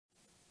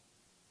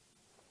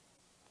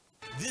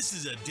This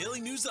is a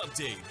daily news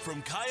update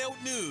from Coyote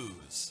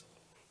News.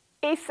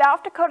 A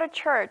South Dakota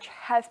church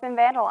has been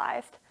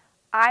vandalized.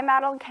 I'm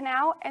Madeline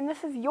Canal, and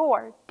this is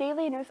your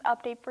daily news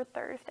update for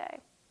Thursday.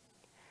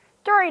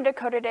 During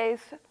Dakota Days,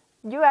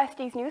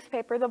 USD's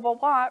newspaper, The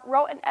Volant,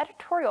 wrote an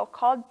editorial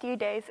called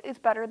D-Days is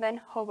Better Than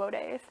Hobo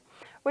Days,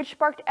 which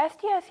sparked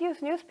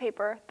SDSU's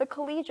newspaper, The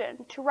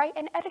Collegian, to write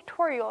an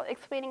editorial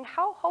explaining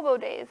how Hobo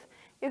Days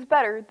is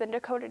better than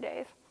Dakota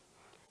Days.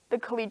 The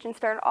Collegian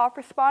started off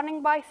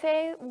responding by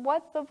saying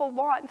what the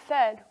Volant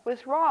said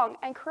was wrong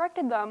and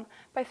corrected them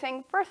by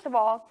saying, first of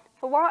all,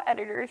 Volant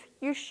editors,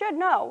 you should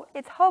know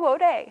it's Hobo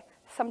Day,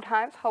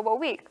 sometimes Hobo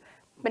Week,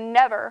 but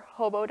never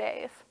Hobo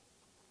Days.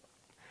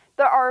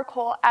 The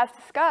article, as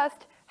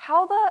discussed,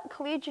 how the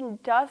Collegian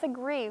does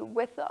agree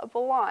with the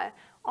Volant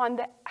on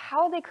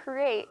how they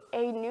create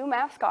a new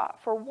mascot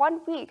for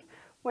 1 week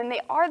when they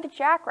are the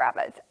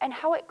Jackrabbits, and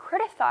how it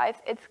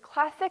criticized its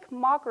classic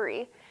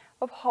mockery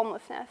of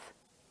homelessness.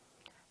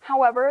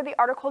 However, the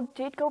article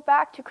did go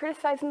back to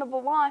criticizing the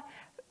Volant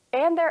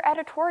and their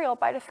editorial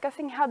by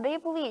discussing how they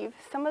believe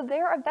some of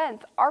their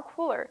events are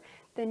cooler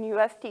than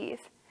USD's.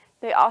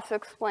 They also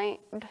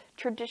explained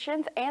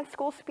traditions and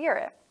school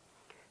spirit.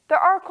 The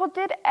article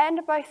did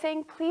end by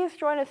saying, please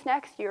join us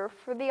next year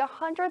for the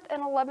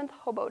 111th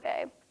Hobo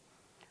Day.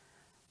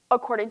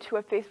 According to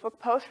a Facebook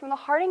post from the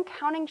Hardin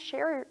County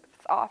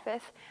Sheriff's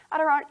Office, at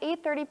around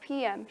 8:30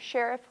 p.m.,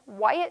 Sheriff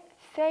Wyatt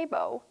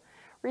Sabo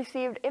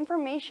received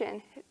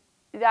information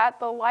that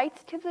the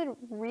lights to the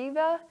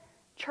Riva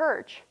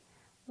Church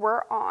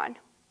were on.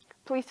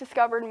 Police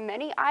discovered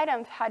many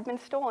items had been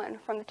stolen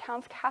from the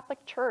town's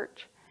Catholic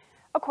church.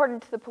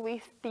 According to the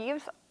police,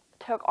 thieves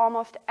took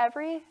almost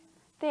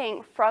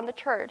everything from the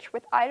church,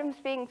 with items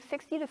being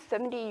 60 to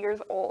 70 years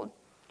old.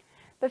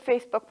 The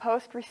Facebook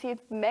post received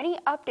many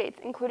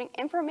updates, including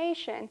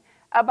information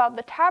about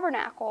the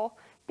tabernacle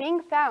being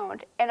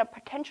found and a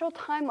potential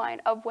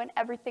timeline of when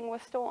everything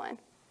was stolen.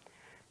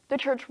 The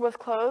church was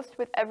closed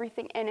with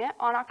everything in it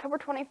on October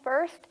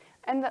 21st,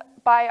 and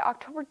by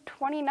October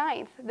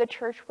 29th, the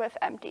church was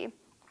empty.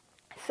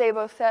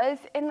 Sabo says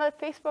in the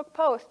Facebook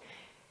post,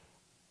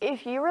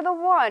 if you were the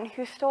one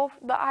who stole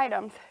the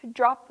items,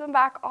 drop them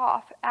back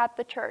off at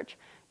the church.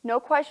 No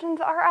questions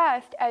are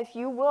asked, as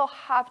you will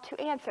have to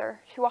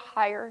answer to a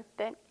higher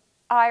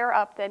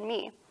up than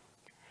me.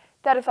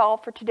 That is all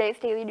for today's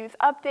Daily News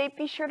Update.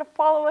 Be sure to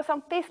follow us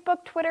on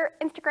Facebook, Twitter,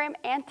 Instagram,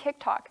 and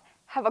TikTok.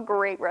 Have a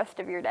great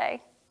rest of your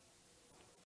day.